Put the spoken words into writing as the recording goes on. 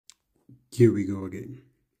Here we go again.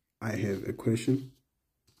 I have a question.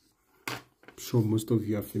 I'm sure most of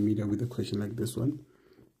you are familiar with a question like this one.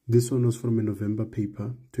 This one was from a November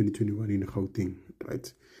paper, 2021 in Gauteng,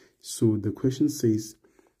 right? So the question says,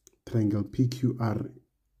 triangle PQR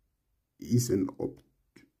is an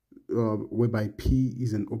whereby P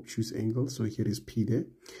is an obtuse angle. So here is P there.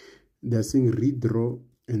 They're saying redraw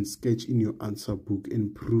and sketch in your answer book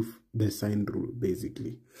and prove the sine rule,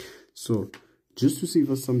 basically. So just to save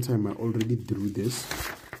us some time, I already drew this,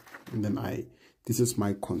 and then this is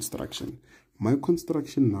my construction. My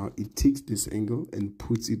construction now, it takes this angle and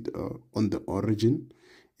puts it on the origin,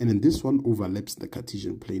 and then this one overlaps the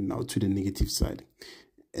Cartesian plane now to the negative side.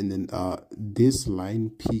 And then this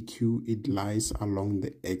line PQ, it lies along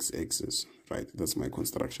the x-axis, right? That's my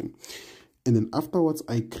construction. And then afterwards,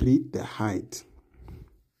 I create the height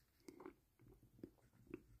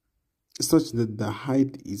such that the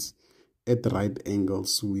height is at right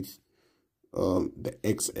angles with the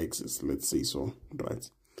x-axis, let's say so, right?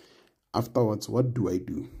 Afterwards, what do I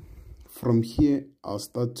do? From here, I'll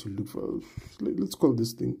start to look for, let's call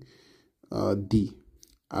this thing D,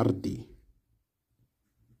 RD.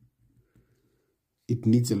 It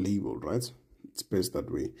needs a label, right? It's best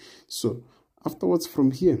that way. So afterwards,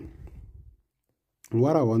 from here,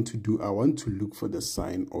 what I want to do, I want to look for the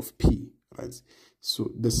sine of P, right?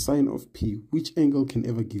 So the sine of P, which angle can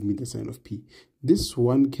ever give me the sine of P? This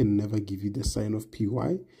one can never give you the sine of P.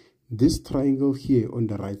 Why? This triangle here on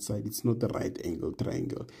the right side, it's not the right angle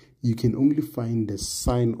triangle. You can only find the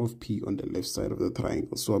sine of P on the left side of the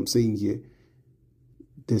triangle. So I'm saying here,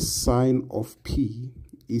 the sine of P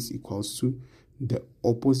is equals to the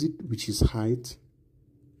opposite, which is height,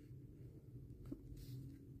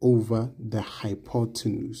 over the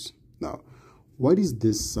hypotenuse. Now, what is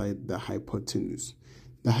this side, the hypotenuse?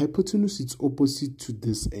 The hypotenuse is opposite to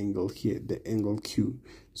this angle here, the angle Q.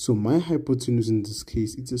 So my hypotenuse in this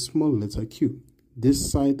case, it's a small letter q.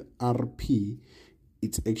 This side RP,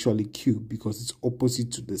 it's actually Q because it's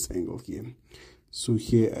opposite to this angle here. So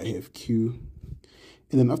here I have Q.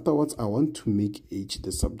 And then afterwards, I want to make H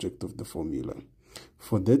the subject of the formula.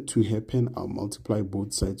 For that to happen, I'll multiply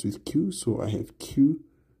both sides with Q. So I have Q,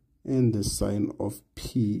 and the sine of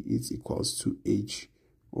P is equals to H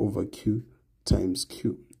over Q times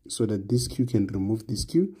Q. So that this Q can remove this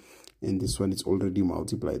Q, and this one is already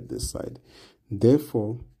multiplied this side.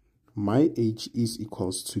 Therefore, my H is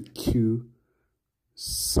equals to Q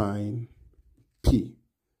sine P.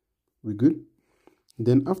 We good?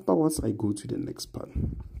 Then afterwards, I go to the next part.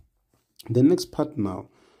 The next part now,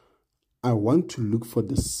 I want to look for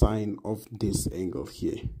the sine of this angle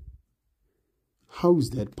here. How is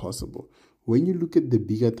that possible? When you look at the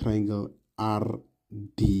bigger triangle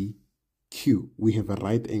RDQ, we have a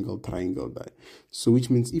right angle triangle there. So which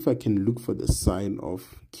means if I can look for the sine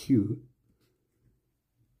of Q,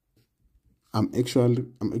 I'm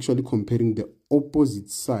actually comparing the opposite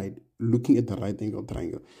side, looking at the right angle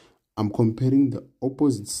triangle. I'm comparing the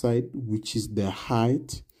opposite side, which is the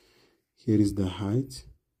height. Here is the height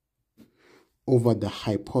over the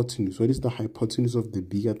hypotenuse. What is the hypotenuse of the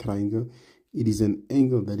bigger triangle? It is an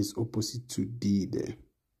angle that is opposite to D there.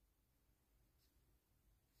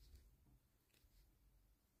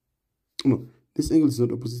 No, this angle is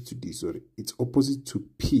not opposite to D, sorry. It's opposite to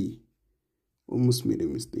P. Almost made a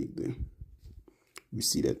mistake there. We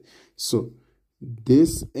see that. So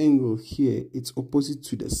this angle here, it's opposite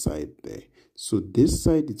to the side there. So this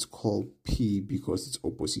side, it's called P because it's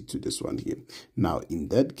opposite to this one here. Now, in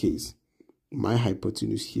that case, my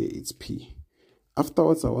hypotenuse here is P.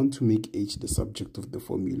 Afterwards, I want to make H the subject of the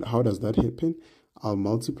formula. How does that happen? I'll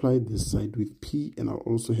multiply this side with P, and I'll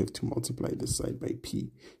also have to multiply this side by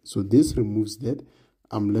P. So this removes that.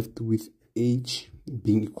 I'm left with H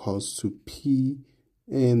being equals to P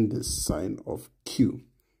and the sine of Q.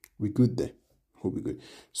 We good there? Hope we good.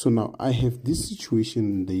 So now I have this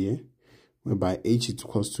situation there whereby H is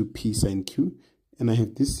equals to P sine Q, and I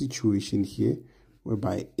have this situation here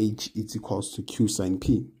whereby H is equals to Q sine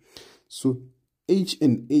P. So H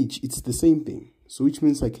and H, it's the same thing. So which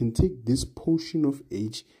means I can take this portion of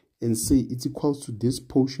H and say it's equals to this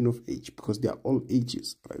portion of H because they are all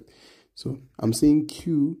H's, right? So I'm saying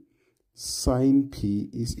Q sine P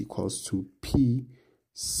is equals to P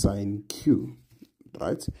sine Q,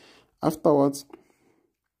 right? Afterwards,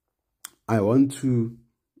 I want to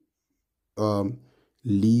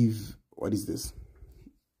leave, what is this?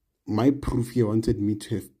 My proof here wanted me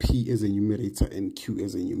to have P as a numerator and Q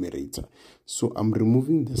as a numerator. So I'm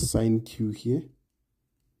removing the sine Q here.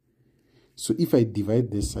 So if I divide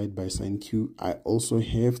this side by sine Q, I also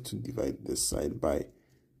have to divide this side by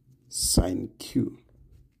sine Q,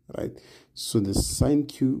 right? So the sine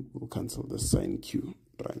Q will cancel the sine Q,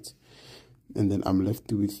 right? And then I'm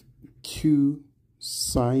left with Q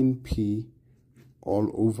sine P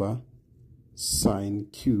all over sine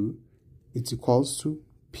Q. It's equals to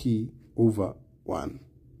P over 1,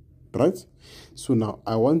 right? So now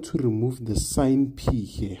I want to remove the sine P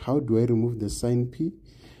here. How do I remove the sine P?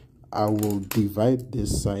 I will divide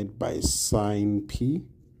this side by sine P,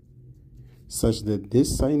 such that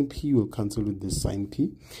this sine P will cancel with this sine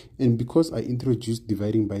P. And because I introduced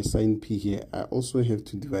dividing by sine P here, I also have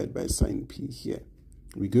to divide by sine P here.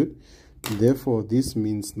 We good? Therefore, this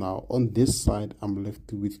means now on this side, I'm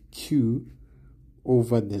left with Q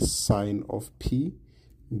over the sine of P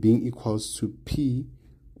being equals to P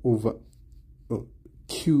over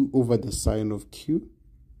Q over the sine of Q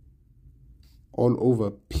all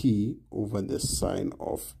over P over the sine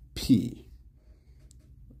of P.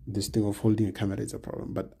 This thing of holding a camera is a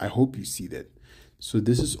problem, but I hope you see that. So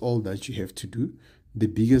this is all that you have to do. The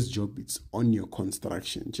biggest job is on your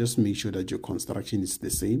construction. Just make sure that your construction is the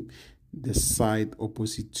same. The side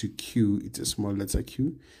opposite to Q, it's a small letter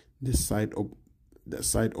Q. The side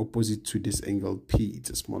opposite to this angle P, it's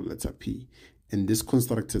a small letter P. And this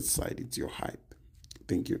constructed side, it's your height.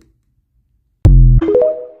 Thank you.